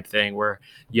income type thing where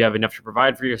you have enough to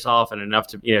provide for yourself and enough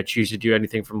to, choose to do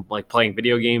anything from like playing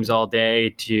video games all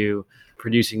day to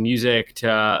producing music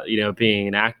to, being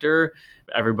an actor.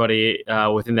 Everybody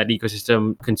within that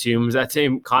ecosystem consumes that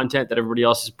same content that everybody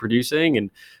else is producing. And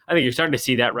I think you're starting to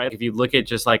see that, right? If you look at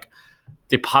just like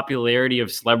the popularity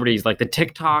of celebrities, like the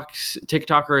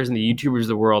TikTokers and the YouTubers of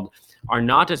the world are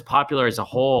not as popular as a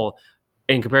whole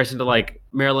in comparison to like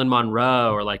Marilyn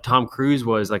Monroe or like Tom Cruise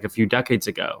was like a few decades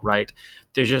ago, right?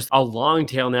 There's just a long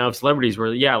tail now of celebrities where,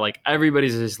 like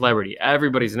everybody's a celebrity,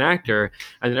 everybody's an actor,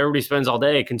 and then everybody spends all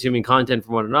day consuming content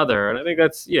from one another. And I think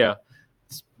that's,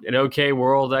 it's an okay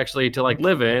world actually to like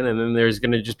live in. And then there's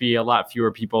going to just be a lot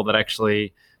fewer people that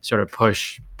actually sort of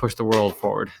push the world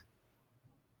forward.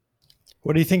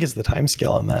 What do you think is the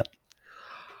timescale on that?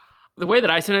 The way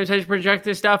that I sometimes try to project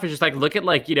this stuff is just like look at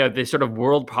like, the sort of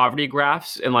world poverty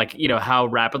graphs and like, how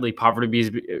rapidly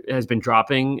poverty has been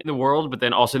dropping in the world, but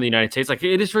then also in the United States. Like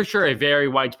it is for sure a very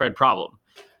widespread problem.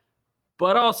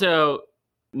 But also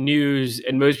news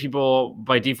and most people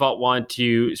by default want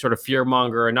to sort of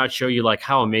fearmonger and not show you like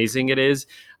how amazing it is,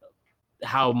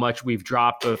 how much we've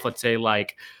dropped both, let's say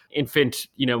like infant,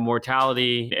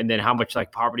 mortality, and then how much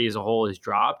like poverty as a whole has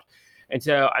dropped. And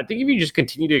so I think if you just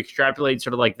continue to extrapolate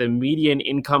sort of like the median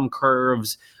income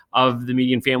curves of the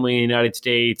median family in the United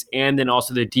States, and then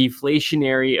also the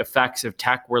deflationary effects of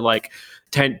tech where like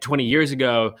 10, 20 years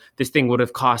ago, this thing would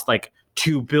have cost like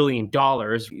 $2 billion.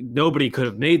 Nobody could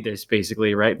have made this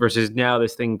basically, right? Versus now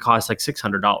this thing costs like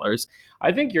 $600.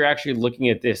 I think you're actually looking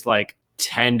at this like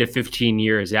 10 to 15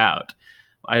 years out.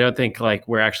 I don't think like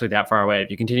we're actually that far away.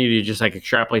 If you continue to just like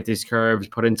extrapolate these curves,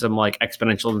 put in some like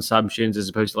exponential assumptions as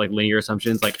opposed to like linear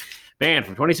assumptions, like man,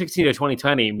 from 2016 to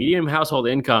 2020, median household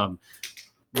income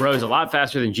rose a lot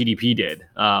faster than GDP did,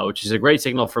 which is a great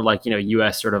signal for like,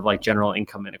 US sort of like general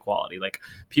income inequality. Like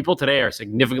people today are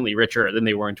significantly richer than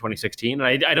they were in 2016.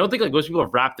 And I don't think like most people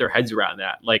have wrapped their heads around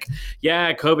that. Like,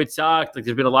 yeah, COVID sucked. Like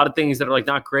there's been a lot of things that are like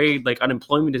not great. Like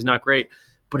unemployment is not great.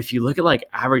 But if you look at like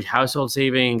average household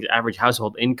savings, average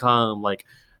household income, like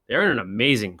they're in an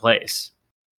amazing place.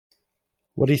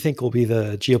 What do you think will be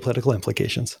the geopolitical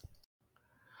implications?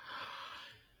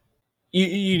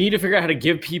 You need to figure out how to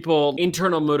give people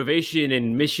internal motivation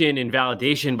and mission and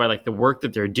validation by like the work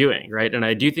that they're doing, right? And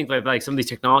I do think that like some of these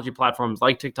technology platforms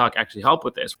like TikTok actually help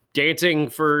with this. Dancing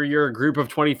for your group of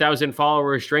 20,000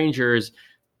 followers, strangers,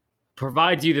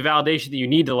 provides you the validation that you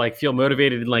need to like feel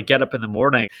motivated and like get up in the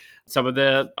morning. Some of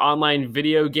the online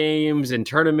video games and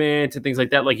tournaments and things like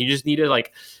that, like you just need to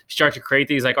like start to create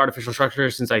these like artificial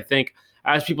structures, since I think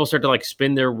as people start to like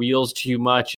spin their wheels too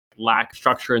much, lack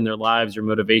structure in their lives or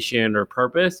motivation or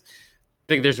purpose, I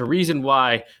think there's a reason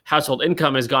why household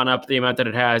income has gone up the amount that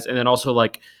it has. And then also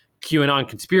like QAnon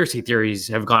conspiracy theories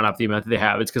have gone up the amount that they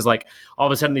have. It's because like all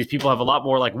of a sudden these people have a lot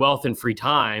more like wealth and free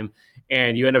time,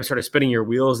 and you end up sort of spinning your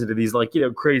wheels into these like,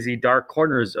 crazy dark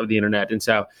corners of the internet. And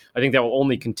so I think that will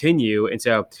only continue. And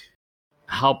so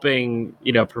helping,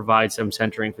 provide some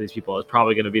centering for these people is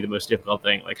probably going to be the most difficult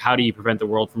thing. Like, how do you prevent the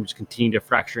world from just continuing to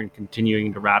fracture and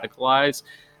continuing to radicalize?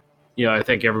 I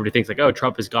think everybody thinks like, oh,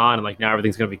 Trump is gone and like now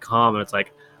everything's going to be calm. And it's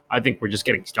like, I think we're just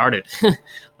getting started.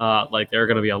 Like there are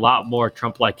going to be a lot more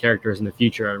Trump-like characters in the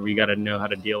future, and we got to know how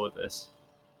to deal with this.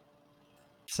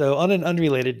 So on an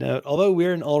unrelated note, although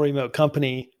we're an all-remote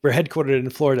company, we're headquartered in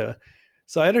Florida.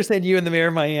 So I understand you and the mayor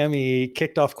of Miami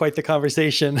kicked off quite the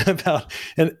conversation about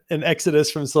an exodus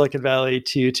from Silicon Valley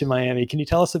to Miami. Can you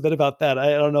tell us a bit about that?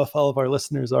 I don't know if all of our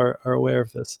listeners are aware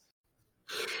of this.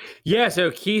 Yeah, so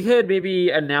Keith had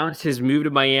maybe announced his move to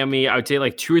Miami, I would say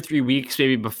like 2 or 3 weeks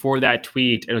maybe before that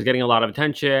tweet, and it was getting a lot of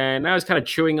attention. I was kind of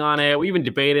chewing on it. We even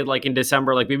debated like in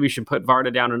December, like maybe we should put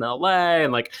Varda down in LA.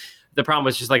 And like the problem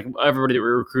was just like everybody that we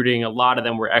were recruiting, a lot of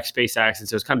them were ex-SpaceX. And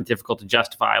so it's kind of difficult to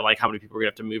justify like how many people were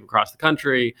going to have to move across the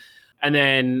country. And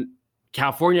then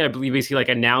California, I believe, basically like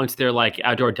announced their like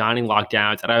outdoor dining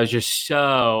lockdowns. And I was just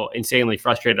so insanely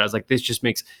frustrated. I was like, this just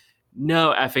makes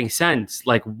no effing sense.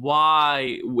 Like,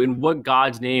 why, in what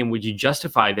God's name would you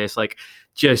justify this? Like,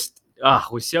 just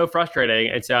was so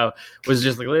frustrating. And so was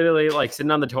just like literally like sitting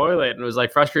on the toilet and was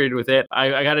like frustrated with it.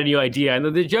 I got a new idea.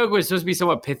 And the joke was supposed to be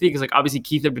somewhat pithy because like obviously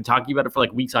Keith had been talking about it for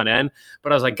like weeks on end.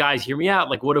 But I was like, guys, hear me out.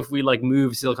 Like, what if we like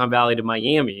move Silicon Valley to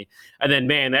Miami? And then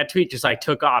man, that tweet just like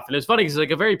took off. And it's funny because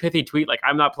like a very pithy tweet. Like,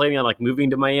 I'm not planning on like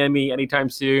moving to Miami anytime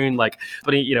soon. Like,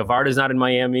 but Varda's not in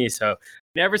Miami, so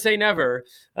never say never,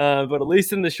 but at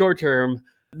least in the short term,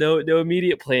 no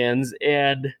immediate plans.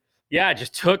 And yeah, it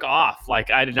just took off.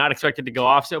 Like, I did not expect it to go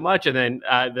off so much. And then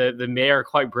the mayor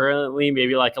quite brilliantly,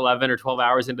 maybe like 11 or 12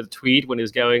 hours into the tweet when it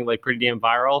was going like pretty damn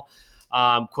viral,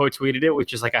 quote tweeted it,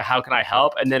 which is like a how can I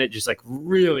help? And then it just like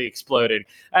really exploded.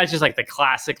 That's just like the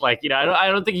classic, like, I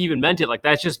don't think he even meant it. Like,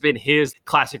 that's just been his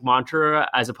classic mantra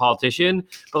as a politician.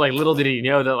 But like little did he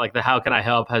know that like the how can I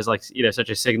help has like, such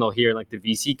a signal here in like the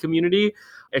VC community.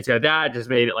 And so that just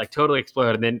made it like totally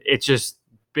explode. And then it's just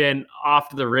been off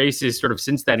to the races sort of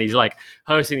since then. He's like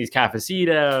hosting these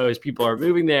cafecitos, people are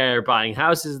moving there, buying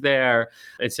houses there.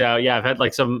 And so yeah, I've had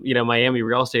like some Miami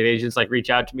real estate agents like reach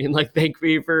out to me and like thank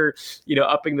me for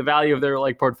upping the value of their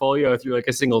like portfolio through like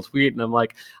a single tweet. And I'm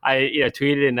like, I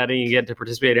tweeted and I didn't get to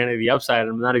participate in any of the upside.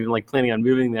 I'm not even like planning on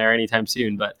moving there anytime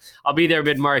soon, but I'll be there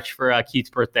mid-March for Keith's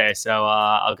birthday, so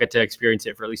I'll get to experience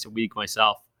it for at least a week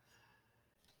myself.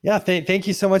 Yeah, thank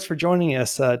you so much for joining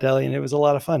us, Delian. It was a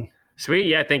lot of fun. Sweet.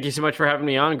 Yeah. Thank you so much for having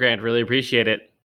me on, Grant. Really appreciate it.